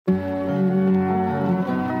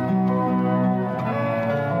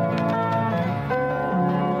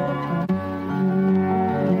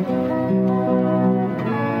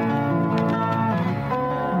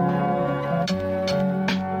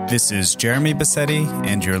This is Jeremy Bassetti,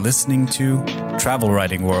 and you're listening to Travel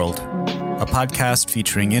Writing World, a podcast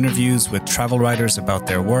featuring interviews with travel writers about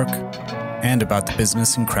their work and about the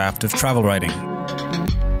business and craft of travel writing.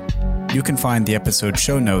 You can find the episode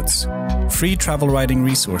show notes, free travel writing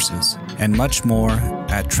resources, and much more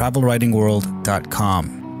at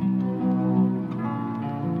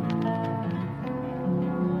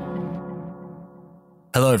travelwritingworld.com.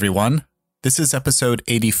 Hello, everyone. This is episode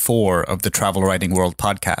 84 of the Travel Writing World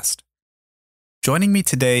podcast. Joining me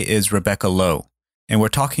today is Rebecca Lowe, and we're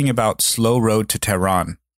talking about Slow Road to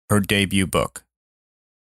Tehran, her debut book.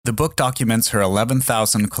 The book documents her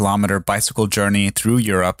 11,000-kilometer bicycle journey through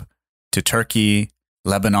Europe to Turkey,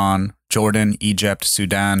 Lebanon, Jordan, Egypt,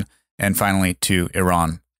 Sudan, and finally to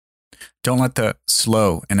Iran. Don't let the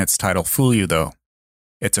slow in its title fool you, though.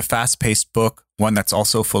 It's a fast-paced book, one that's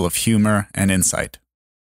also full of humor and insight.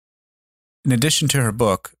 In addition to her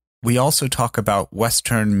book, we also talk about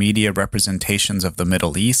Western media representations of the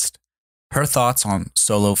Middle East, her thoughts on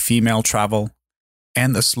solo female travel,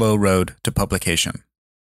 and the slow road to publication.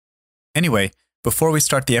 Anyway, before we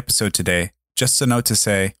start the episode today, just a note to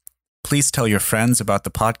say, please tell your friends about the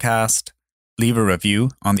podcast, leave a review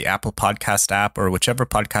on the Apple Podcast app or whichever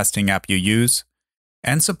podcasting app you use,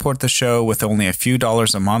 and support the show with only a few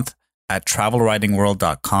dollars a month at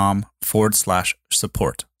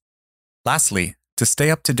travelwritingworld.com/support. Lastly, to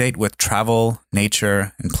stay up to date with travel,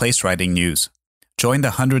 nature, and place writing news, join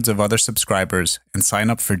the hundreds of other subscribers and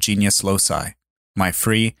sign up for Genius Loci, my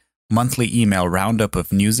free monthly email roundup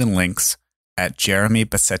of news and links at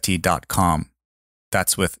jeremybassetti.com.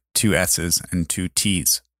 That's with 2 S's and 2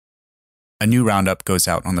 T's. A new roundup goes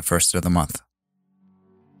out on the first of the month.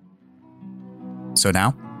 So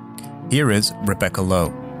now, here is Rebecca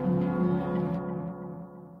Lowe.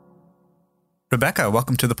 Rebecca,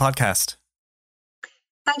 welcome to the podcast.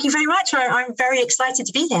 Thank you very much. I'm very excited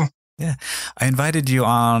to be here. Yeah, I invited you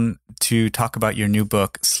on to talk about your new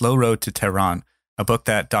book, Slow Road to Tehran, a book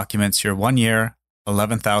that documents your 1 year,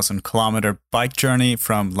 11,000-kilometer bike journey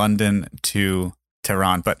from London to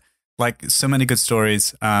Tehran. But like so many good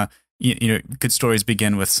stories, good stories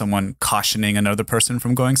begin with someone cautioning another person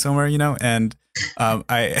from going somewhere, and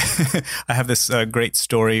I I have this great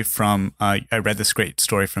story from, I read this great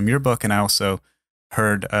story from your book, and I also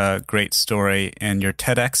heard a great story in your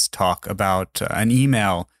TEDx talk about an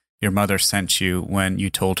email your mother sent you when you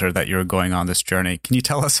told her that you were going on this journey. Can you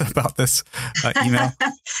tell us about this email?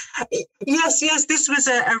 Yes. This was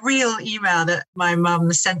a real email that my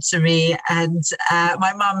mum sent to me. And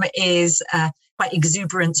my mum is quite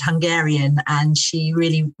exuberant Hungarian, and she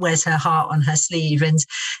really wears her heart on her sleeve. And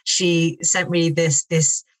she sent me this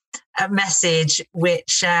message,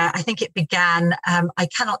 which I think it began, I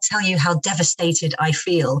cannot tell you how devastated I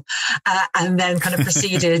feel. And then kind of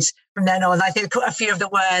proceeded from then on. I think a few of the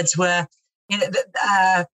words were,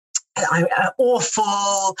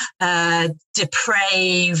 awful,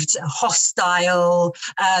 depraved, hostile.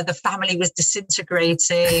 The family was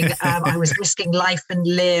disintegrating. I was risking life and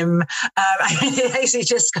limb. It basically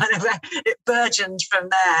just kind of it burgeoned from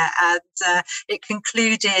there, and it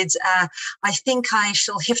concluded. I think I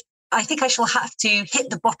shall have to hit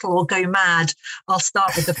the bottle or go mad. I'll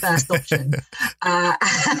start with the first option.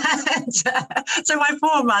 So my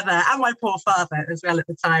poor mother and my poor father as well at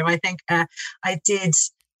the time, I think I did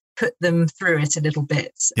put them through it a little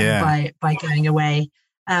bit by going away.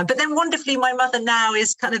 But then wonderfully, my mother now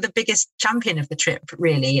is kind of the biggest champion of the trip,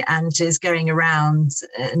 really, and is going around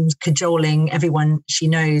and cajoling everyone she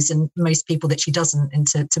knows and most people that she doesn't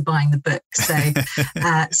into buying the book. So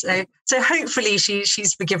so hopefully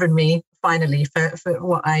she's forgiven me finally for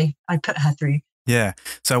what I put her through. Yeah.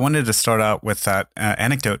 So I wanted to start out with that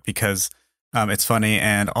anecdote because it's funny,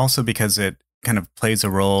 and also because it kind of plays a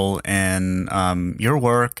role in your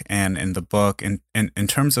work and in the book in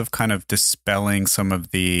terms of kind of dispelling some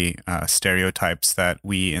of the stereotypes that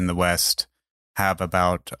we in the West have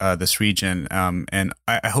about this region. And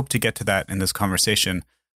I hope to get to that in this conversation.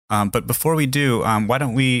 But before we do, why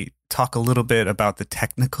don't we talk a little bit about the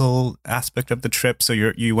technical aspect of the trip? So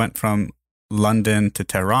you went from London to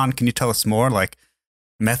Tehran. Can you tell us more, like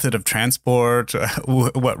method of transport?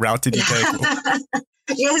 What route did you take?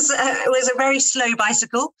 Yes, it was a very slow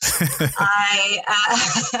bicycle. I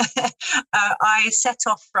set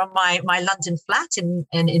off from my London flat in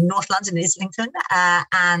North London, Islington,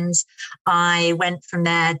 and I went from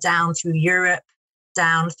there down through Europe,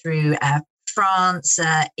 down through France,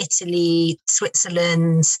 Italy,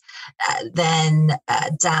 Switzerland, then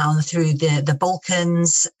down through the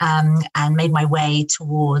Balkans, and made my way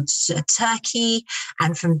towards Turkey.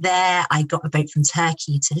 And from there, I got a boat from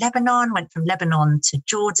Turkey to Lebanon, went from Lebanon to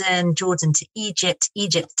Jordan, Jordan to Egypt,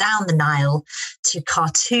 Egypt down the Nile to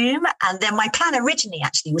Khartoum. And then my plan originally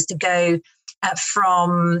actually was to go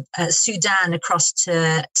from Sudan across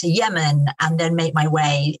to Yemen, and then make my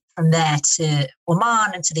way from there to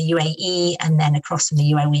Oman and to the UAE, and then across from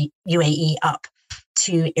the UAE up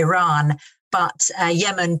to Iran. But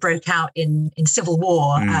Yemen broke out in civil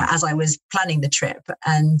war as I was planning the trip.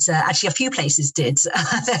 And actually a few places did. So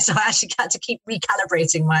I actually had to keep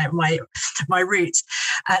recalibrating my route.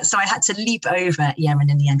 So I had to leap over Yemen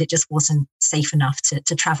in the end. It just wasn't safe enough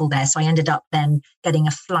to travel there. So I ended up then getting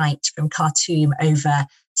a flight from Khartoum over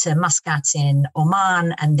to Muscat in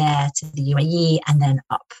Oman, and there to the UAE, and then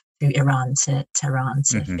up through Iran to Tehran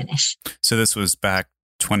to finish. So this was back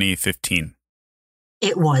 2015.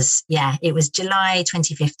 It was, yeah. It was July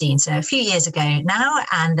 2015, so a few years ago now.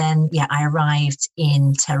 And then, I arrived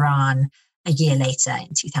in Tehran a year later in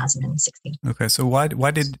 2016. Okay, so why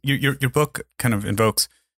did your book kind of invokes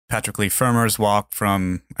Patrick Leigh Fermor's walk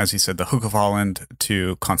from, as you said, the Hook of Holland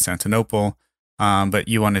to Constantinople, but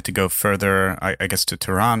you wanted to go further, I guess, to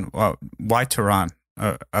Tehran. Well, why Tehran?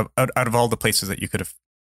 Out of all the places that you could have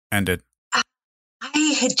ended?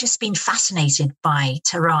 I had just been fascinated by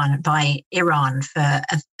Tehran, by Iran for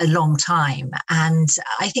a long time. And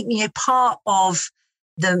I think, part of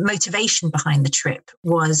the motivation behind the trip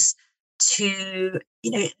was to,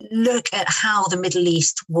 look at how the Middle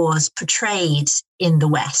East was portrayed in the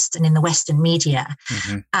West and in the Western media,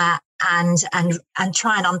 and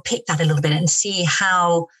try and unpick that a little bit and see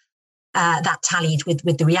how that tallied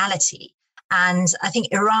with the reality. And I think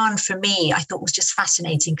Iran, for me, I thought was just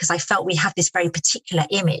fascinating because I felt we have this very particular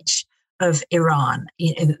image of Iran,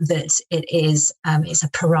 that it is it's a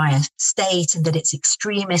pariah state, and that it's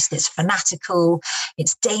extremist, it's fanatical,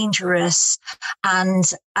 it's dangerous. And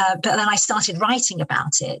but then I started writing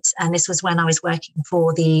about it, and this was when I was working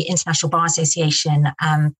for the International Bar Association.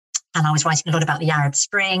 And I was writing a lot about the Arab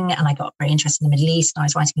Spring, and I got very interested in the Middle East. And I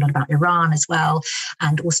was writing a lot about Iran as well,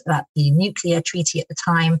 and also about the nuclear treaty at the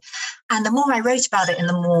time. And the more I wrote about it and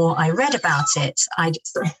the more I read about it, I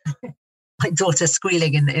just, my daughter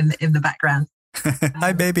squealing in the background.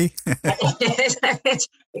 Hi, baby. It's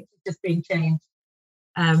just been changed.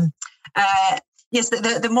 Yes,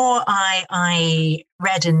 the more I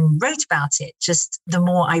read and wrote about it, just the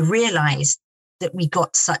more I realized that we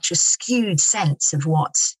got such a skewed sense of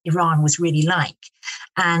what Iran was really like.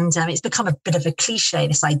 And it's become a bit of a cliche,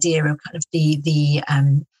 this idea of kind of the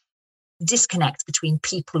disconnect between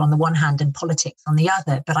people on the one hand and politics on the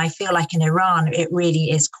other. But I feel like in Iran, it really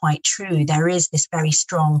is quite true. There is this very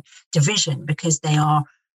strong division because they are,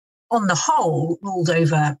 on the whole, ruled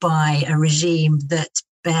over by a regime that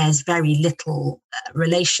bears very little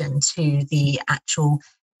relation to the actual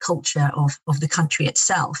culture of the country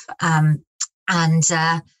itself.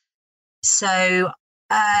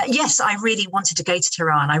 Yes, I really wanted to go to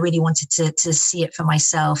Tehran. I really wanted to see it for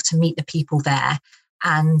myself, to meet the people there.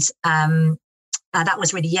 And that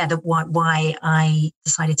was really, why I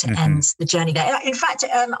decided to end the journey there. In fact,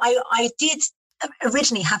 I did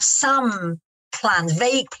originally have some plans,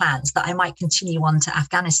 vague plans, that I might continue on to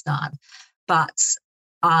Afghanistan, but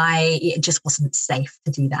it just wasn't safe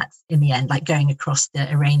to do that in the end. Like going across the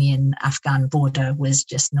Iranian-Afghan border was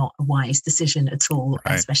just not a wise decision at all,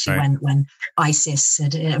 especially when ISIS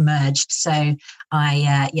had emerged. So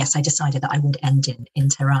I decided that I would end in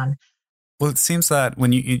Tehran. Well, it seems that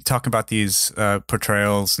when you talk about these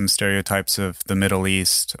portrayals and stereotypes of the Middle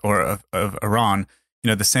East or of Iran,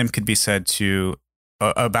 the same could be said to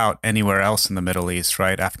about anywhere else in the Middle East,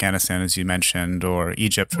 right? Afghanistan, as you mentioned, or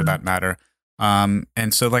Egypt for that matter. And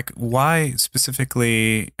so, why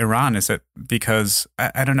specifically Iran? Is it because,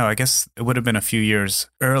 I don't know, I guess it would have been a few years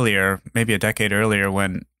earlier, maybe a decade earlier,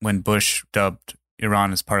 when Bush dubbed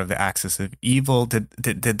Iran as part of the axis of evil. Did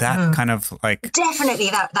that kind of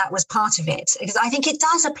Definitely that was part of it, because I think it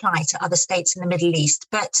does apply to other states in the Middle East,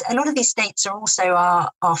 but a lot of these states are also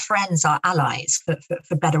our friends, our allies,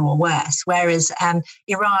 for better or worse, whereas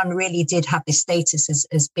Iran really did have this status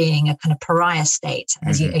as being a kind of pariah state,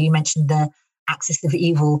 as you mentioned, the axis of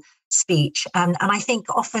evil speech. And I think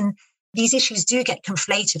often these issues do get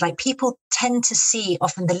conflated. Like, people tend to see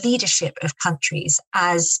often the leadership of countries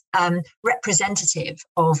as representative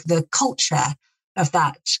of the culture of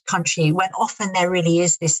that country, when often there really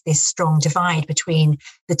is this strong divide between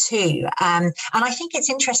the two. And I think it's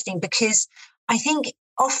interesting because I think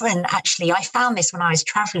often, actually, I found this when I was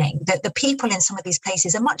traveling, that the people in some of these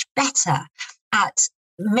places are much better at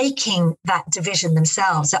making that division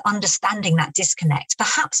themselves, at understanding that disconnect,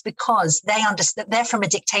 perhaps because they understand they're from a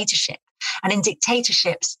dictatorship. And in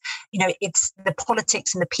dictatorships, it's the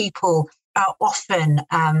politics and the people are often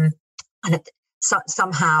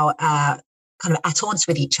somehow kind of at odds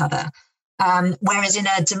with each other. Whereas in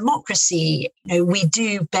a democracy, we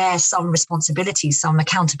do bear some responsibility, some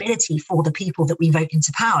accountability for the people that we vote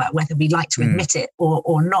into power, whether we like to admit it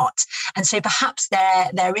or not. And so perhaps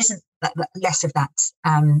there isn't less of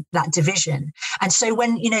that division. And so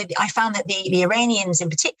when, I found that the Iranians in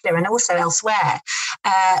particular, and also elsewhere,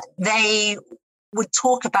 they would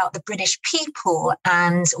talk about the British people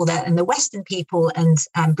and the Western people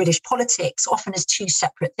and British politics often as two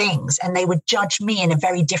separate things. And they would judge me in a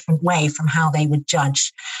very different way from how they would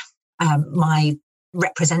judge my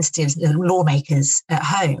representatives, the lawmakers at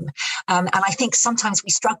home. And I think sometimes we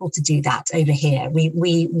struggle to do that over here.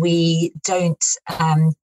 We don't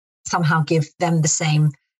somehow give them the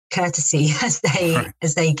same courtesy as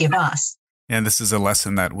they give us. And this is a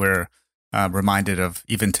lesson that we're reminded of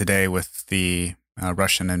even today with the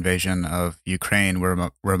Russian invasion of Ukraine.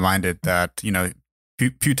 We're reminded that,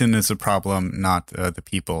 Putin is a problem, not the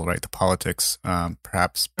people, right? The politics,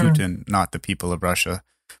 perhaps Putin, not the people of Russia.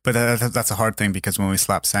 But that's a hard thing, because when we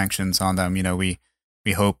slap sanctions on them,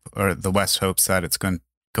 we hope, or the West hopes, that it's going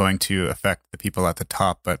to affect the people at the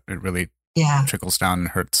top, but it really trickles down and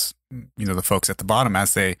hurts, the folks at the bottom,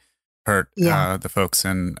 as they hurt the folks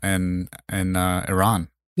in Iran.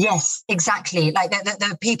 Yes, exactly. Like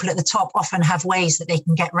the people at the top often have ways that they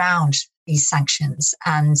can get round these sanctions,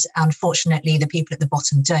 and unfortunately, the people at the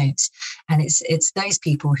bottom don't. And it's those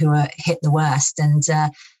people who are hit the worst. And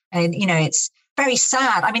it's very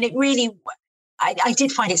sad. I mean, it really, I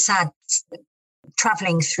did find it sad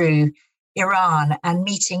traveling through Iran and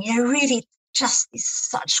meeting, really just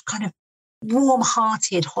such kind of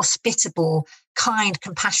warm-hearted, hospitable, kind,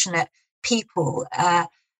 compassionate people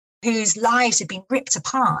whose lives have been ripped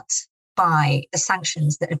apart by the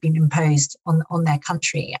sanctions that have been imposed on their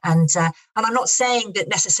country. And I'm not saying that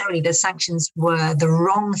necessarily the sanctions were the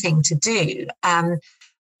wrong thing to do,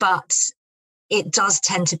 but it does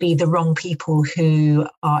tend to be the wrong people who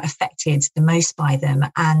are affected the most by them.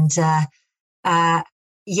 And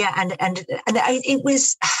it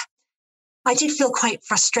was. I did feel quite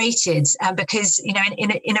frustrated because, in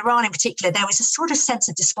Iran in particular, there was a sort of sense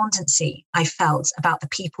of despondency I felt about the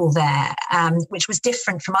people there, which was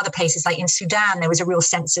different from other places. Like in Sudan, there was a real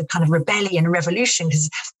sense of kind of rebellion and revolution, because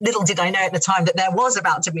little did I know at the time that there was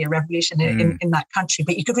about to be a revolution in that country,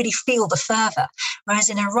 but you could really feel the fervor. Whereas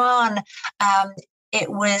in Iran, it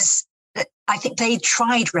was, I think they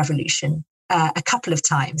tried revolution a couple of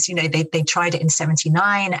times. They tried it in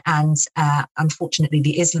 1979, and unfortunately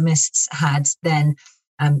the Islamists had then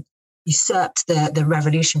usurped the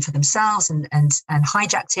revolution for themselves and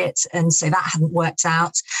hijacked it, and so that hadn't worked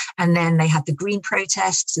out. And then they had the Green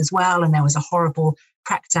protests as well, and there was a horrible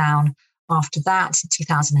crackdown after that in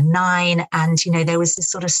 2009. And there was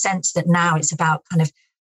this sort of sense that now it's about kind of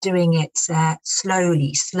doing it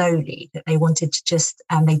slowly, that they wanted to just,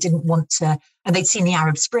 they didn't want to, and they'd seen the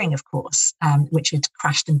Arab Spring, of course, which had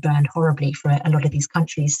crashed and burned horribly for a lot of these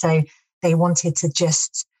countries. So they wanted to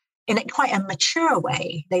just, in quite a mature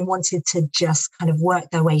way, they wanted to just kind of work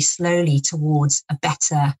their way slowly towards a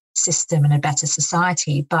better system and a better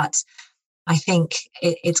society. But I think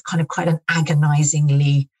it's kind of quite an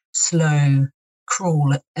agonizingly slow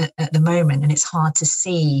crawl at the moment, and it's hard to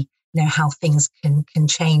see how things can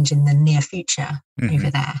change in the near future over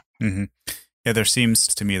there. Mm-hmm. Yeah, there seems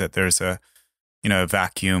to me that there's a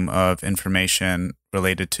vacuum of information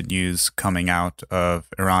related to news coming out of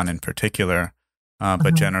Iran in particular,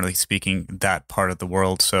 but generally speaking, that part of the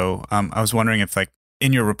world. So I was wondering if, like,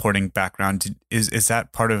 in your reporting background, is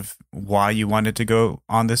that part of why you wanted to go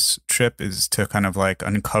on this trip, is to kind of like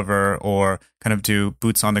uncover or kind of do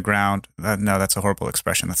boots on the ground? No, that's a horrible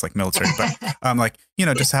expression. That's like military, but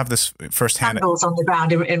just have this firsthand sandals on the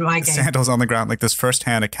ground in my game. Sandals on the ground, like this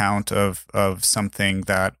firsthand account of something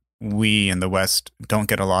that we in the West don't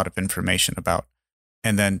get a lot of information about,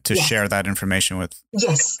 and then to share that information with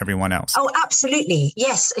everyone else. Oh, absolutely.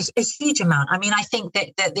 Yes, a huge amount. I mean, I think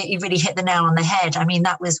that you really hit the nail on the head. I mean,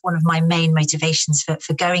 that was one of my main motivations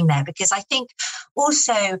for going there, because I think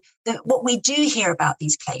also that what we do hear about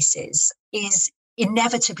these places is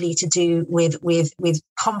inevitably to do with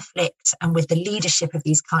conflict and with the leadership of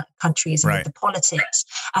these countries and with the politics.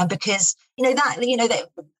 Because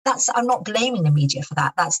that's, I'm not blaming the media for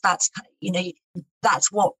that.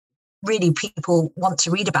 That's what really people want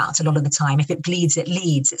to read about a lot of the time. If it bleeds, it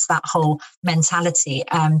leads. It's that whole mentality.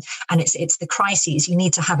 And it's the crises. You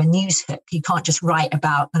need to have a news hook. You can't just write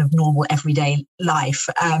about kind of normal everyday life.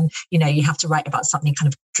 You have to write about something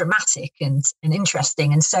kind of dramatic and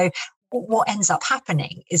interesting. And so what ends up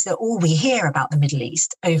happening is that all we hear about the Middle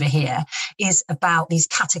East over here is about these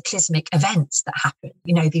cataclysmic events that happen,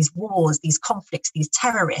 these wars, these conflicts, these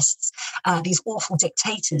terrorists, these awful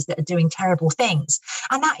dictators that are doing terrible things.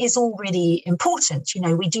 And that is all really important.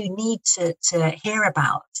 We do need to hear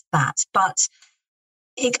about that. But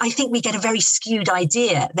I think we get a very skewed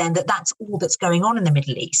idea then that that's all that's going on in the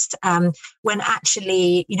Middle East, when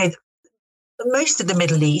actually, most of the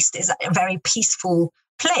Middle East is a very peaceful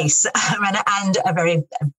place, and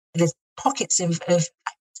there's pockets of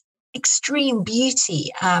extreme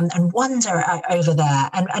beauty and wonder over there,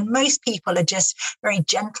 and most people are just very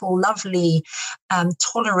gentle, lovely,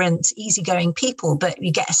 tolerant, easygoing people. But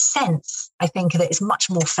you get a sense, I think, that it's much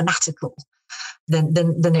more fanatical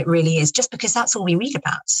than it really is, just because that's all we read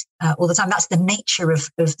about all the time. That's the nature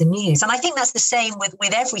of the news, and I think that's the same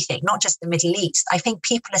with everything, not just the Middle East. I think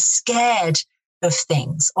people are scared of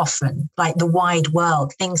things often, like the wide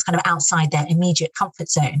world, things kind of outside their immediate comfort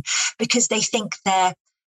zone, because they think they're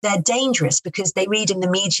dangerous, because they read in the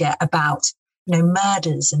media about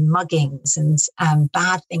murders and muggings and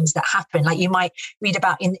bad things that happen. Like you might read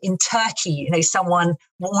about in Turkey, someone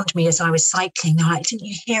warned me as I was cycling, like, didn't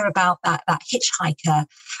you hear about that hitchhiker,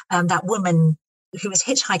 that woman who was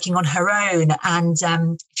hitchhiking on her own, and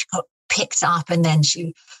she got picked up, and then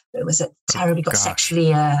terribly got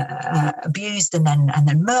sexually abused and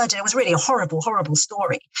then murdered. It was really a horrible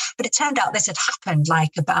story. But it turned out this had happened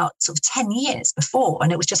like about sort of 10 years before,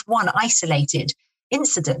 and it was just one isolated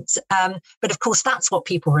incident. But of course, that's what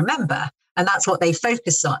people remember, and that's what they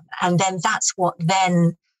focus on, and then that's what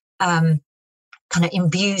then kind of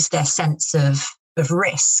imbues their sense of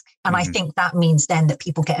risk. And I think that means then that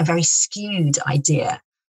people get a very skewed idea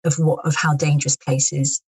of how dangerous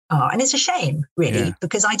places are. And it's a shame, really,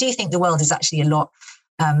 because I do think the world is actually a lot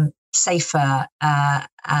safer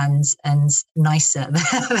and nicer than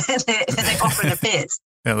it often appears.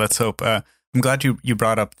 Yeah, let's hope. I'm glad you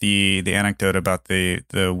brought up the anecdote about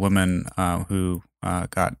the woman who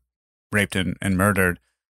got raped and murdered.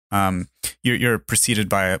 You're preceded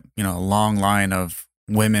by a long line of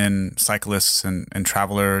women cyclists and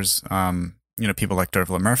travelers. People like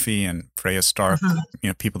Dervla Murphy and Freya Stark.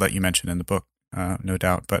 People that you mentioned in the book. No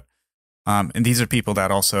doubt. But, and these are people that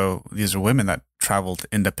these are women that traveled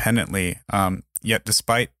independently. Yet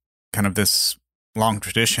despite kind of this long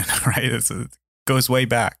tradition, right? It goes way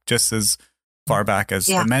back, just as far back as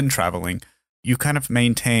the men traveling. You kind of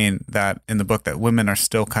maintain that in the book that women are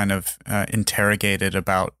still kind of interrogated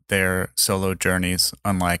about their solo journeys,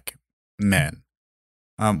 unlike men.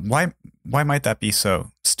 Why might that be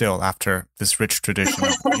so still after this rich tradition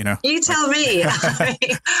of, You tell me.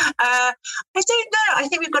 I don't know. I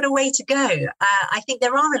think we've got a way to go. I think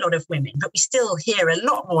there are a lot of women, but we still hear a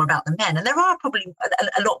lot more about the men. And there are probably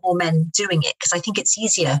a lot more men doing it, because I think it's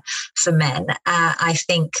easier for men. I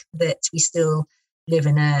think that we still live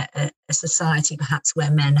in a society perhaps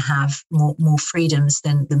where men have more freedoms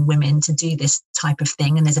than women to do this type of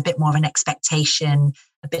thing. And there's a bit more of an expectation,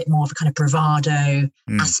 a bit more of a kind of bravado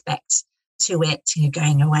aspect to it,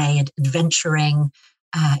 going away and adventuring,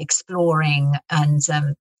 exploring. And,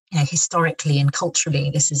 historically and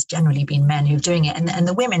culturally, this has generally been men who've doing it. And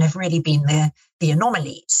the women have really been the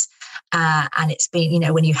anomalies. And it's been,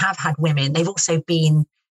 when you have had women, they've also been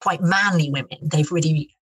quite manly women. They've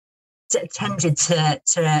really tended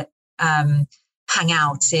to hang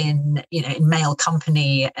out in male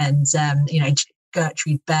company, and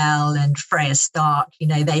Gertrude Bell and Freya Stark.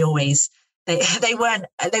 They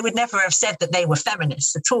would never have said that they were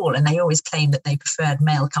feminists at all, and they always claimed that they preferred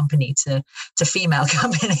male company to female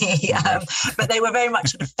company. But they were very much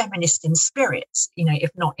sort of feminist in spirit,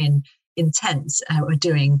 if not in intent. Were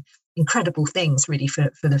doing incredible things really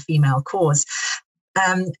for the female cause.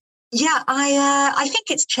 I think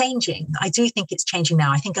it's changing. I do think it's changing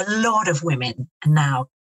now. I think a lot of women are now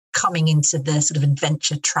coming into the sort of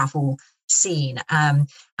adventure travel scene, and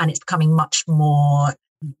it's becoming much more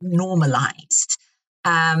normalized.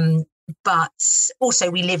 But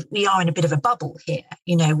also we are in a bit of a bubble here.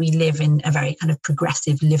 We live in a very kind of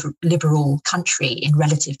progressive, liberal country in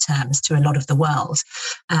relative terms to a lot of the world.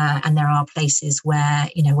 And there are places where,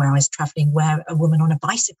 where I was traveling, where a woman on a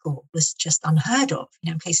bicycle was just unheard of,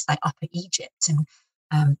 places like Upper Egypt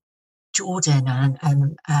and Jordan and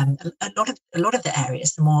a lot of the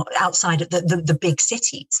areas, the more outside of the big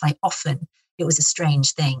cities. Like often it was a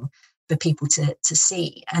strange thing for people to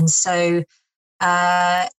see. And so,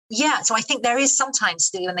 Yeah, so I think there is sometimes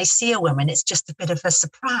still when they see a woman, it's just a bit of a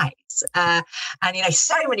surprise. And,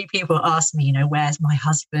 so many people ask me, where's my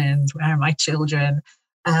husband? Where are my children?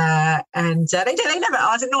 And they never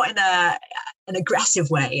ask, not in an aggressive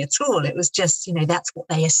way at all. It was just, that's what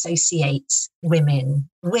they associate women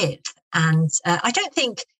with. And I don't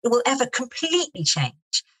think it will ever completely change,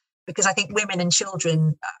 because I think women and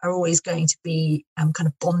children are always going to be kind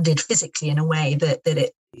of bonded physically in a way that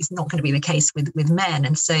it is not going to be the case with men.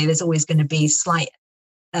 And so there's always going to be slightly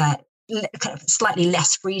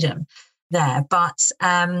less freedom there. But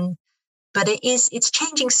it's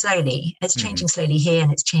changing slowly. It's changing slowly here,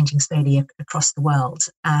 and it's changing slowly across the world.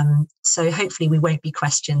 So hopefully we won't be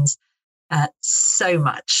questioned so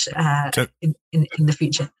much in the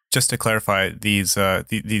future. Just to clarify, this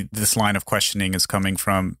line of questioning is coming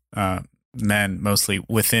from men mostly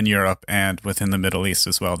within Europe and within the Middle East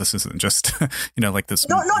as well. This isn't just, like this.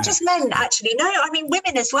 Not just men, actually. No, I mean,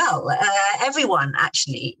 women as well. Everyone,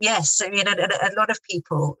 actually. Yes. I mean, a lot of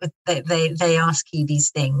people, they ask you these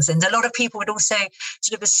things. And a lot of people would also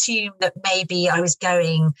sort of assume that maybe I was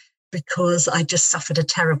going because I just suffered a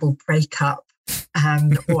terrible breakup.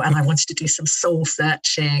 And I wanted to do some soul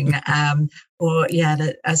searching, that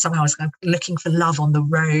somehow I was kind of looking for love on the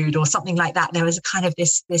road or something like that. There was a kind of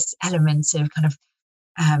this element of kind of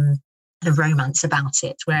the romance about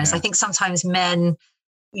it. Whereas I think sometimes men,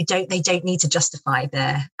 they don't need to justify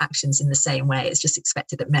their actions in the same way. It's just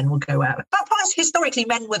expected that men will go out. But historically,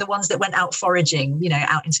 men were the ones that went out foraging,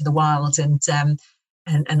 out into the wild and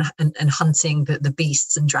hunting the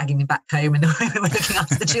beasts and dragging them back home, and the women were looking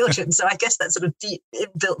after the children. So I guess that's sort of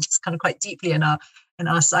built kind of quite deeply in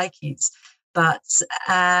our psyches. But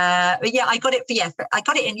I got it. I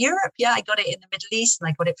got it in Europe. Yeah, I got it in the Middle East, and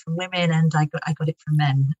I got it from women, and I got it from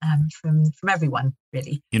men, from everyone,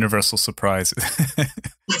 really. Universal surprise.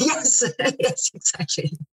 Yes,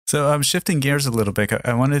 exactly. So shifting gears a little bit,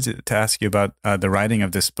 I wanted to ask you about the writing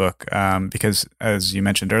of this book, because as you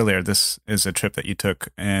mentioned earlier, this is a trip that you took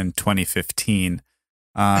in 2015,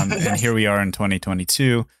 and here we are in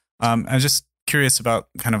 2022. I was just curious about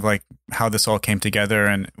kind of like how this all came together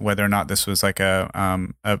and whether or not this was like a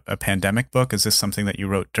pandemic book. Is this something that you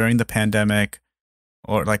wrote during the pandemic,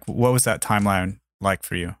 or like what was that timeline like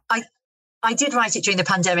for you? I did write it during the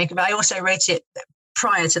pandemic, but I also wrote it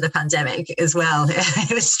prior to the pandemic as well.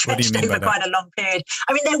 It was stretched over quite a long period.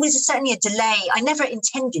 I mean, there was certainly a delay. I never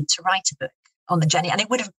intended to write a book on the journey, and it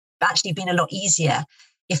would have actually been a lot easier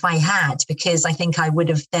if I had, because I think I would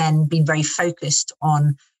have then been very focused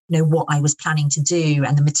on what I was planning to do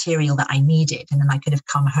and the material that I needed, and then I could have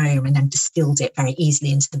come home and then distilled it very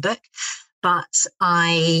easily into the book. But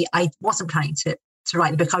I wasn't planning to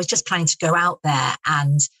write the book. I was just planning to go out there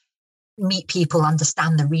and meet people,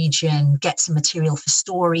 understand the region, get some material for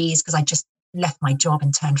stories, because I just left my job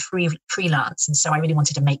and turned freelance. And so I really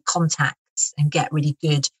wanted to make contacts and get really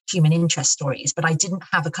good human interest stories. But I didn't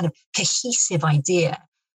have a kind of cohesive idea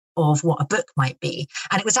of what a book might be.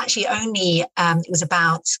 And it was actually only, it was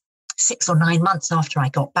about 6 or 9 months after I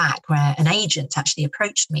got back where an agent actually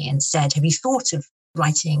approached me and said, have you thought of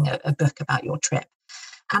writing a book about your trip?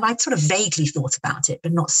 And I'd sort of vaguely thought about it,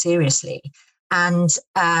 but not seriously. And so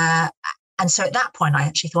at that point, I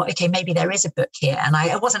actually thought, okay, maybe there is a book here. And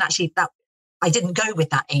I wasn't actually that, I didn't go with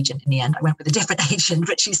that agent in the end. I went with a different agent,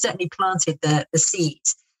 but she certainly planted the seed.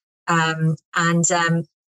 And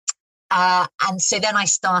so then I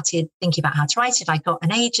started thinking about how to write it. I got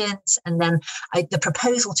an agent, and then the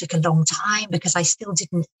proposal took a long time because I still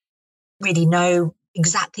didn't really know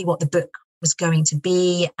exactly what the book was going to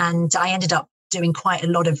be. And I ended up doing quite a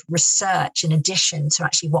lot of research in addition to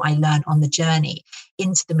actually what I learned on the journey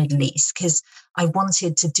into the Middle East, because I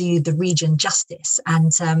wanted to do the region justice.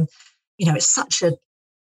 And, it's such a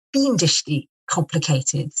fiendishly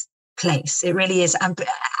complicated place. It really is. And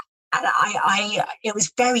it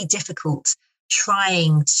was very difficult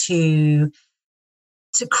trying to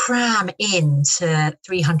cram into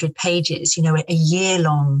 300 pages, a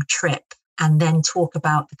year-long trip, and then talk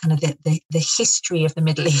about the kind of the history of the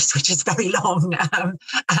Middle East, which is very long,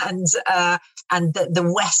 and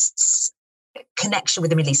the West's connection with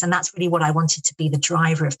the Middle East. And that's really what I wanted to be the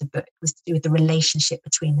driver of the book, was to do with the relationship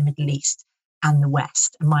between the Middle East and the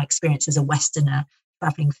West, and my experience as a Westerner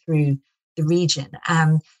traveling through the region.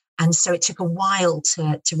 And so it took a while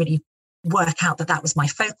to really work out that was my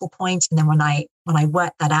focal point. And then when I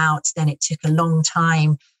worked that out, then it took a long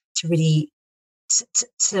time to really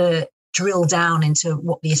to drill down into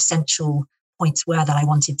what the essential points were that I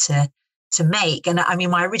wanted to to make. And I mean,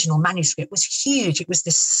 my original manuscript was huge. It was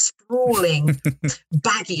this sprawling,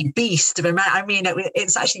 baggy beast of a man. I mean,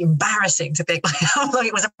 it's actually embarrassing to think how long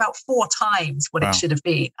it was, about 4 times what it should have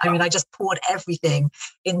been. I mean, I just poured everything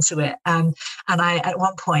into it. And at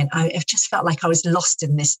one point, it just felt like I was lost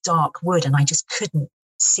in this dark wood and I just couldn't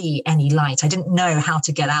see any light. I didn't know how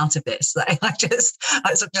to get out of this. I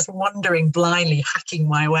was just wandering blindly, hacking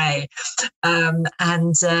my way. So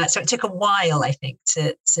it took a while, I think,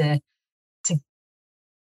 to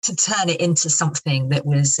turn it into something that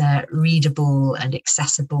was readable and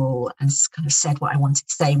accessible and kind of said what I wanted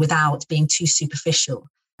to say without being too superficial.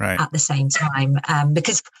 Right. At the same time,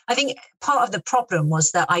 because I think part of the problem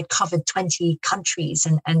was that I'd covered 20 countries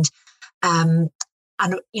and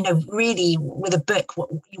you know, really with a book, what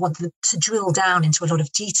you want to drill down into a lot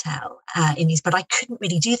of detail in these, but I couldn't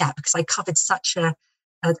really do that because I covered such a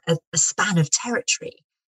span of territory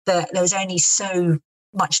that there was only so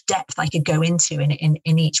much depth I could go into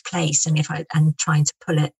in each place, and trying to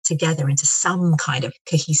pull it together into some kind of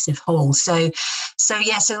cohesive whole. So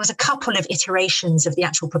there was a couple of iterations of the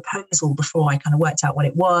actual proposal before I kind of worked out what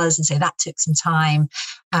it was, and so that took some time.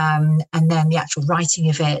 And then the actual writing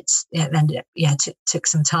of it, took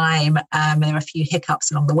some time. There were a few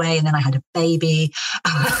hiccups along the way, and then I had a baby.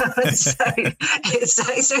 So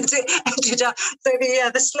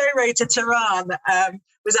the slow road to Tehran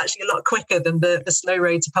was actually a lot quicker than the slow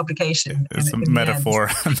road to publication. It's a metaphor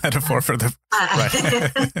for the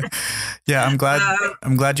right. Yeah, I'm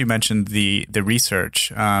glad you mentioned the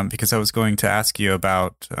research because I was going to ask you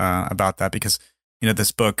about that, because you know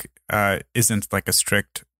this book isn't like a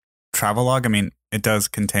strict travelogue. I mean, it does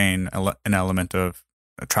contain an element of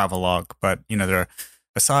a travelogue, but you know there are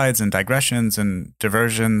asides and digressions and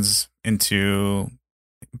diversions into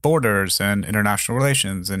borders and international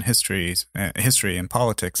relations and history and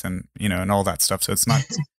politics and you know and all that stuff. So it's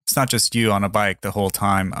not just you on a bike the whole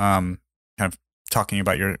time, kind of talking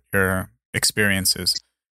about your experiences,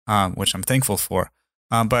 which I'm thankful for.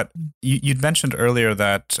 But you'd mentioned earlier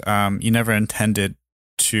that you never intended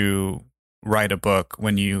to write a book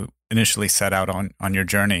when you initially set out on your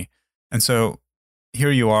journey, and so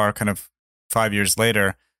here you are, kind of 5 years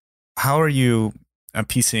later. How are you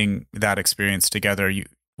piecing that experience together?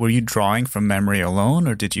 Were you drawing from memory alone,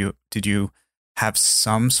 or did you have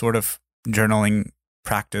some sort of journaling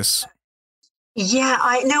practice? Yeah,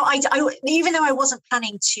 I even though I wasn't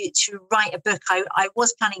planning to write a book, I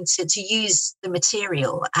was planning to use the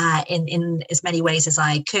material in as many ways as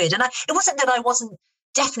I could. And it wasn't that I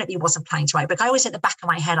definitely wasn't planning to write a book. I always, at the back of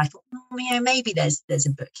my head, I thought, maybe there's a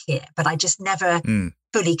book here, but I just never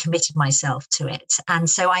fully committed myself to it. And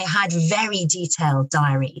so I had very detailed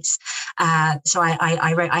diaries. So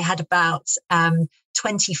I wrote, I had about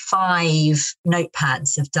 25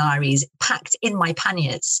 notepads of diaries packed in my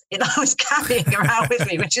panniers that I was carrying around with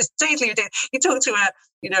me, which is totally ridiculous. You talk to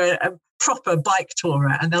a proper bike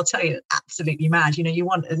tourer and they'll tell you it's absolutely mad. You know, you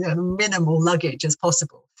want as minimal luggage as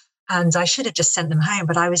possible. And I should have just sent them home,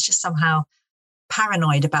 but I was just somehow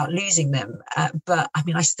paranoid about losing them. But I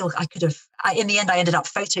mean, I could have, in the end, I ended up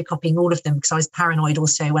photocopying all of them because I was paranoid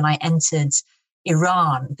also when I entered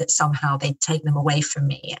Iran that somehow they'd take them away from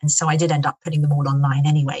me. And so I did end up putting them all online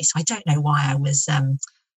anyway. So I don't know why I was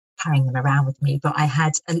carrying them around with me, but I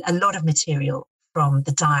had a lot of material from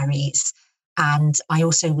the diaries. And I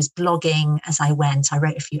also was blogging as I went. I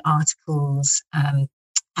wrote a few articles,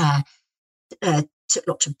 took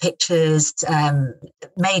lots of pictures,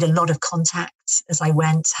 made a lot of contacts as I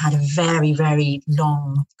went, had a very, very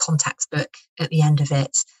long contacts book at the end of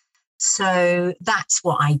it. So that's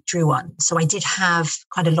what I drew on. So I did have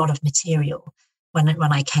quite a lot of material when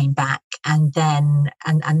I came back, and then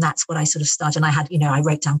and that's what I sort of started. And I had, I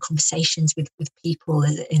wrote down conversations with people,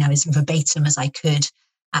 as verbatim as I could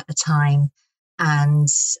at the time,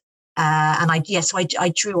 so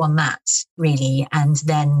I drew on that really, and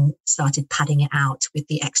then started padding it out with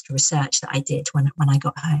the extra research that I did when I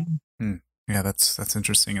got home. Yeah, that's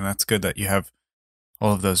interesting, and that's good that you have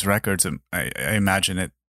all of those records. And I imagine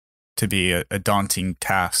it to be a daunting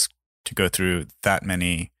task to go through that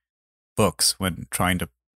many books when trying to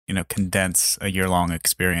condense a year-long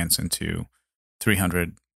experience into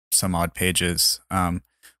 300 some odd pages,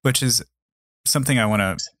 which is something I want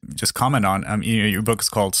to just comment on. Your book is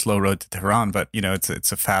called Slow Road to Tehran, but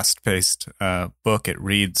it's a fast-paced book. It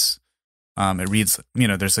reads.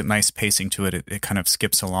 There's a nice pacing to it. It kind of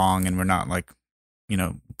skips along, and we're not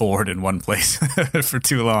bored in one place for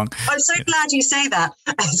too long. I'm so glad you say that.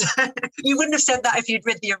 You wouldn't have said that if you'd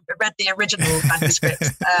read the original manuscript.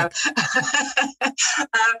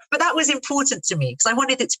 But that was important to me because I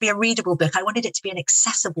wanted it to be a readable book. I wanted it to be an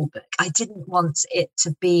accessible book. I didn't want it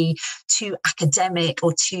to be too academic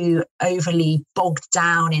or too overly bogged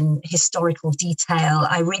down in historical detail.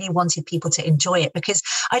 I really wanted people to enjoy it because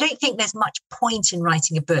I don't think there's much point in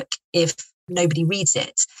writing a book if nobody reads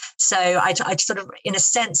it. So I sort of, in a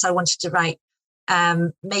sense, I wanted to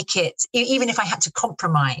make it, even if I had to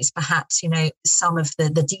compromise, perhaps, some of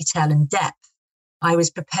the detail and depth, I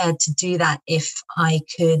was prepared to do that if I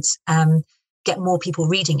could get more people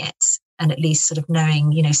reading it and at least sort of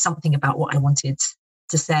knowing, something about what I wanted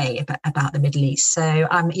to say about the Middle East. So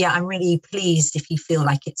I'm really pleased if you feel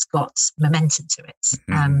like it's got momentum to it.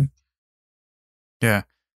 Mm-hmm. Yeah.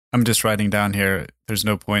 I'm just writing down here, there's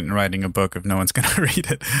no point in writing a book if no one's going to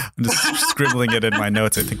read it. I'm just scribbling it in my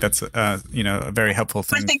notes. I think that's, a very helpful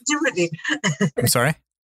thing. I think differently. I'm sorry?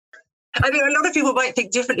 I mean, a lot of people might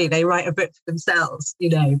think differently. They write a book for themselves,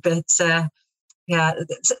 but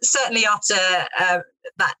certainly after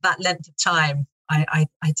that length of time, I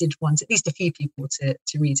did want at least a few people to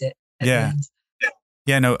read it. Yeah.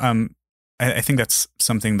 Yeah, no, I think that's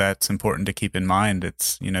something that's important to keep in mind.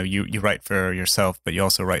 It's, you write for yourself, but you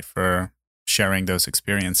also write for sharing those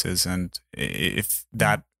experiences. And if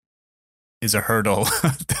that is a hurdle,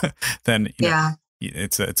 then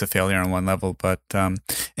it's a failure on one level. But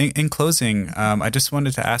in closing, I just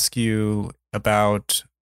wanted to ask you about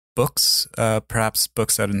books, perhaps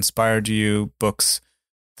books that inspired you, books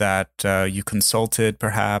that you consulted,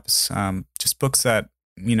 perhaps, just books that,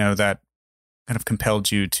 that kind of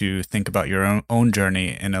compelled you to think about your own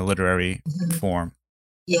journey in a literary form.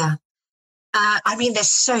 Yeah. I mean,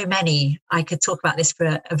 there's so many. I could talk about this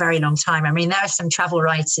for a very long time. I mean, there are some travel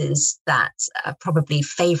writers that are probably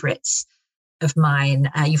favorites of mine.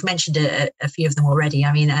 You've mentioned a few of them already.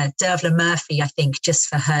 I mean, Dervla Murphy, I think, just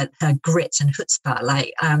for her grit and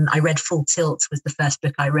chutzpah. I read Full Tilt was the first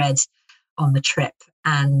book I read on the trip.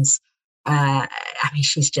 And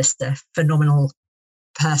she's just a phenomenal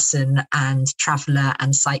person and traveler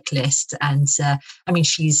and cyclist. And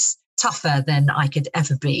she's tougher than I could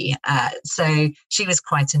ever be. So she was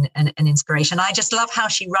quite an inspiration. I just love how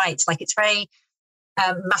she writes. It's very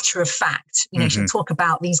matter of fact. She'll talk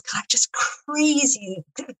about these kind of just crazy,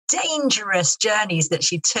 dangerous journeys that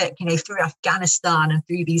she took, through Afghanistan and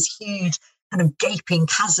through these huge kind of gaping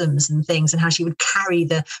chasms and things, and how she would carry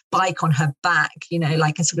the bike on her back,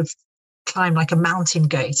 and sort of climb like a mountain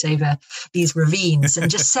goat over these ravines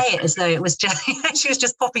and just say it as though it was just she was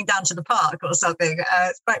just popping down to the park or something.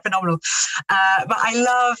 It's quite phenomenal. But I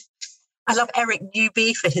love Eric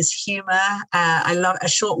Newby for his humor. I love A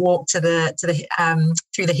Short Walk to the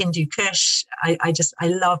through the Hindu Kush. I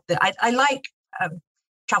love that. I like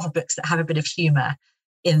travel books that have a bit of humor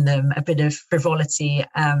in them, a bit of frivolity.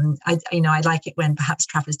 I like it when perhaps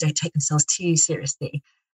travelers don't take themselves too seriously.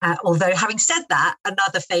 Although, having said that,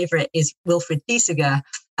 another favorite is Wilfred Thesiger,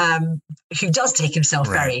 who does take himself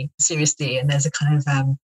very seriously, and there's a kind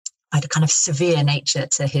of severe nature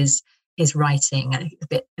to his writing,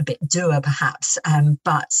 a bit dour perhaps,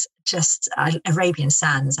 but just Arabian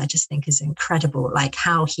Sands, I just think is incredible. Like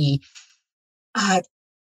how he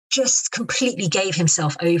just completely gave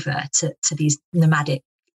himself over to these nomadic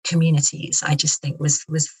communities. I just think was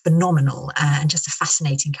phenomenal, and just a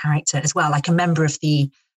fascinating character as well, like a member of the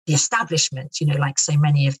establishment, like so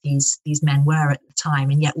many of these men were at the time,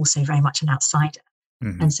 and yet also very much an outsider.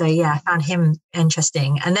 Mm-hmm. And so, I found him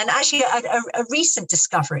interesting. And then actually a recent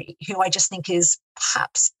discovery, who I just think is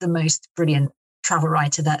perhaps the most brilliant travel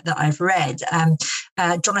writer that I've read,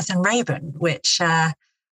 Jonathan Rayburn, which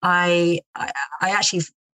I'm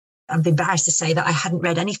embarrassed to say that I hadn't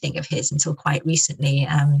read anything of his until quite recently.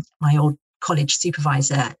 My old college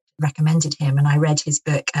supervisor recommended him, and I read his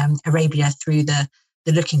book, Arabia Through the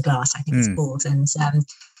Looking Glass, I think it's called. And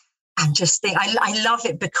just think, I love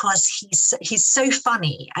it because he's so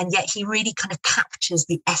funny, and yet he really kind of captures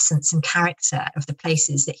the essence and character of the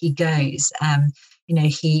places that he goes.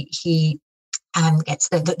 He gets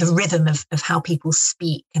the rhythm of how people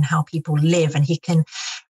speak and how people live, and he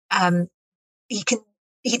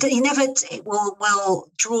never will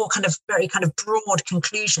draw very broad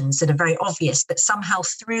conclusions that are very obvious, but somehow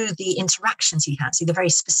through the interactions he has, the very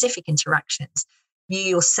specific interactions, you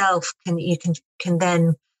yourself can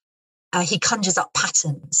then he conjures up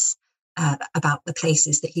patterns about the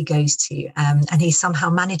places that he goes to, and he somehow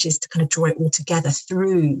manages to kind of draw it all together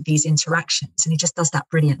through these interactions, and he just does that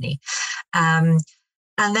brilliantly.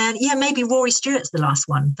 And then, maybe Rory Stewart's the last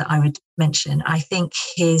one that I would mention. I think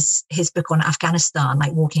his book on Afghanistan,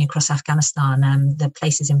 like walking across Afghanistan, the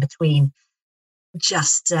places in between,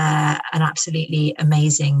 just an absolutely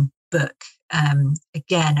amazing book.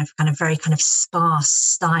 Again, of kind of very kind of sparse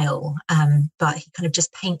style, but he kind of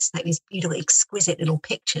just paints like these beautiful, exquisite little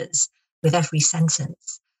pictures with every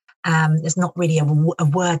sentence. There's not really a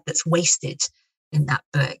word that's wasted in that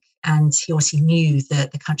book. And he obviously knew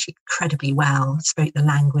the country incredibly well, spoke the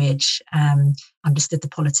language, understood the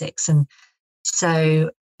politics. And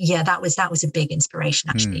so, that was a big inspiration,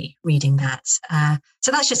 actually, reading that.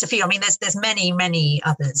 So that's just a few. I mean, there's many, many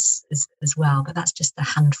others as well, but that's just a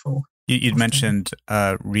handful. You'd mentioned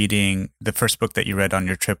reading, the first book that you read on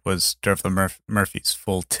your trip was Dervla Murphy's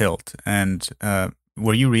Full Tilt. And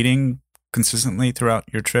were you reading consistently throughout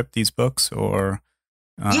your trip these books, or...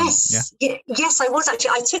 Yes, I was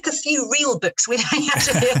actually. I took a few real books with me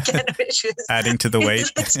actually again, which was adding to the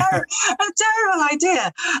weight. a terrible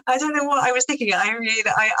idea. I don't know what I was thinking.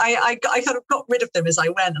 I kind of got rid of them as I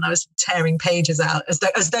went, and I was tearing pages out as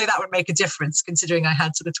though that would make a difference, considering I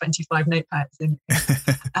had sort of 25 notepads in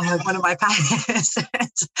one of my packets.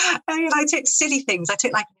 I took silly things. I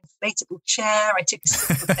took like an inflatable chair. I took a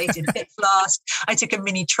silver-plated hip flask. I took a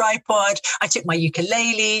mini tripod. I took my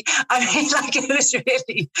ukulele. I mean, like it was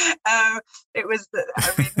really, it was,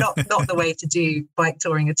 not the way to do bike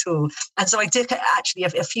touring at all. And so I took actually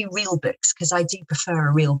a few real books, because I do prefer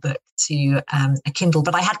a real book to a Kindle.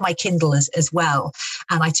 But I had my Kindle as well,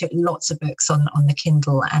 and I took lots of books on the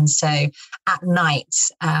Kindle. And so at night,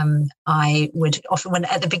 I would often, when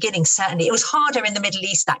at the beginning, certainly it was harder in the Middle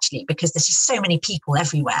East actually, because there's just so many people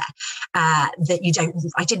everywhere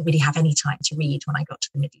that I didn't really have any time to read when I got to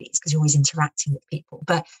the Middle East, because you're always interacting with people.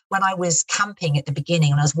 But when I was camping at the beginning,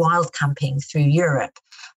 when I was wild camping through Europe,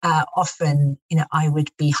 often, I would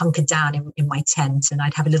be hunkered down in my tent, and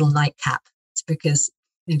I'd have a little nightcap, because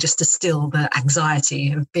just to still the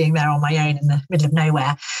anxiety of being there on my own in the middle of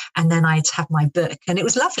nowhere. And then I'd have my book, and it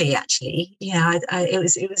was lovely actually.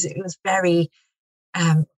 It was very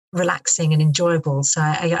relaxing and enjoyable. So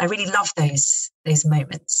I really love those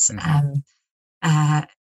moments. Mm-hmm.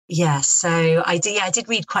 So I did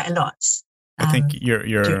read quite a lot. I think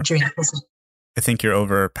during I think your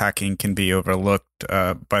overpacking can be overlooked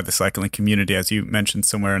by the cycling community. As you mentioned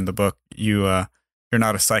somewhere in the book, you're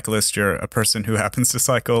not a cyclist, you're a person who happens to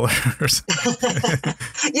cycle.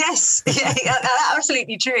 Yes,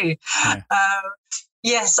 absolutely true. Yeah.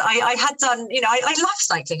 Yes, I had done, I love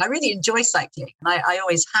cycling. I really enjoy cycling, and I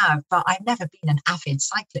always have, but I've never been an avid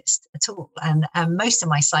cyclist at all. And most of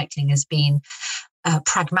my cycling has been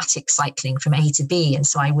pragmatic cycling from A to B. And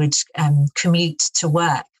so I would commute to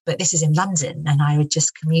work, but this is in London, and I would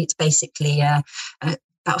just commute basically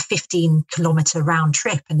about a 15-kilometer round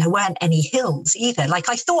trip, and there weren't any hills either. Like,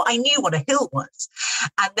 I thought I knew what a hill was,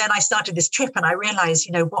 and then I started this trip, and I realized,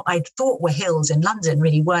 what I thought were hills in London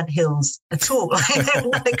really weren't hills at all.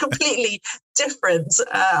 They're completely different,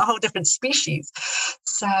 a whole different species.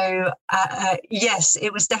 So yes,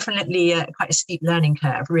 it was definitely quite a steep learning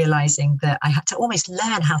curve, realizing that I had to almost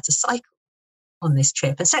learn how to cycle on this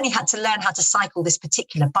trip, and certainly had to learn how to cycle this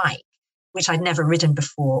particular bike, which I'd never ridden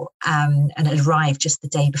before, and it arrived just the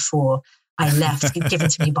day before I left, given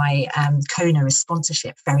to me by Kona as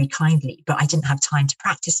sponsorship very kindly, but I didn't have time to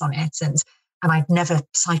practice on it. And I'd never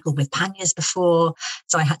cycled with panniers before,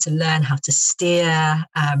 so I had to learn how to steer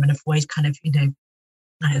and avoid kind of,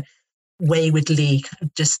 waywardly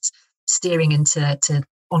just steering into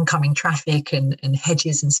oncoming traffic and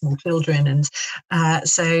hedges and small children. And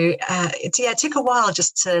it took a while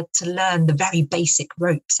just to learn the very basic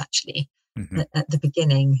ropes, actually. Mm-hmm. At the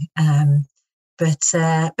beginning, but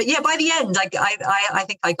yeah, by the end, I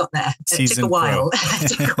think I got there. It took a while.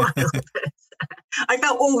 I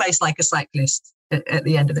felt almost like a cyclist at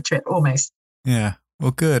the end of the trip, almost. Yeah.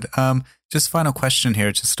 Well, good. Just final question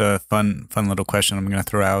here, just a fun little question I'm going to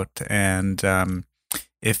throw out. And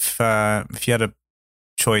if you had a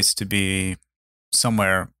choice to be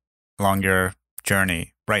somewhere along your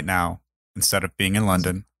journey right now instead of being in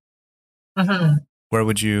London, mm-hmm. where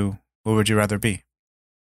would you rather be?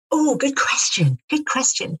 Oh, good question. Good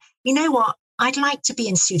question. You know what? I'd like to be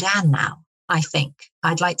in Sudan now, I think.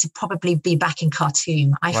 I'd like to probably be back in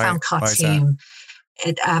Khartoum. I found Khartoum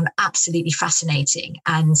absolutely fascinating.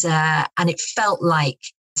 And it felt like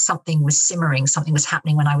something was simmering, something was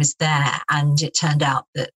happening when I was there. And it turned out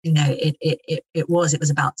that, it was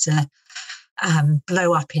about to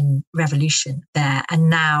blow up in revolution there. And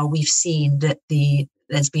now we've seen that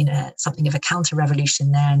there's been something of a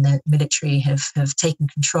counter-revolution there, and the military have taken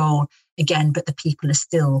control again, but the people are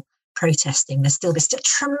still protesting. There's still this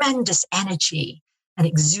tremendous energy an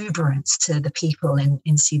exuberance to the people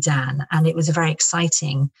in Sudan. And it was a very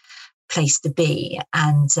exciting place to be.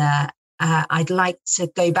 And I'd like to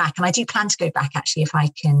go back, and I do plan to go back actually if I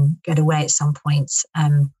can get away at some point,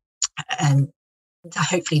 and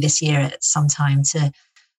hopefully this year at some time to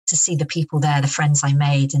see the people there, the friends I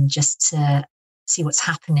made, and just to see what's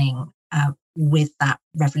happening with that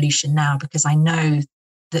revolution now, because I know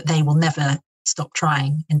that they will never stop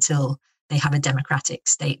trying until they have a democratic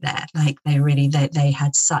state there. Like they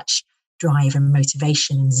had such drive and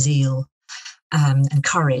motivation and zeal and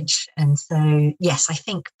courage. And so, yes, I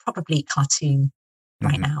think probably Khartoum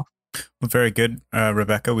right now. Well, very good,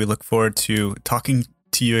 Rebecca. We look forward to talking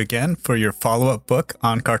to you again for your follow-up book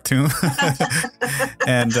on Khartoum.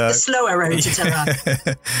 And the slower road to Tehran.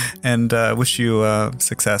 And wish you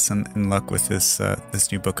success and luck with this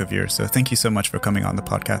new book of yours. So thank you so much for coming on the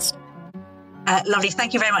podcast. Lovely.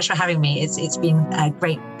 Thank you very much for having me. It's been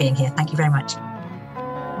great being here. Thank you very much.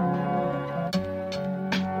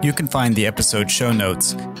 You can find the episode show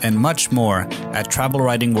notes and much more at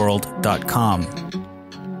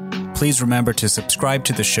travelwritingworld.com. Please remember to subscribe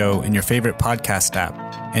to the show in your favorite podcast app.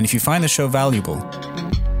 And if you find the show valuable,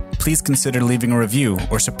 please consider leaving a review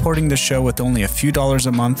or supporting the show with only a few dollars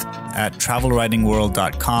a month at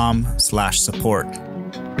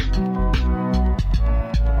travelwritingworld.com/support.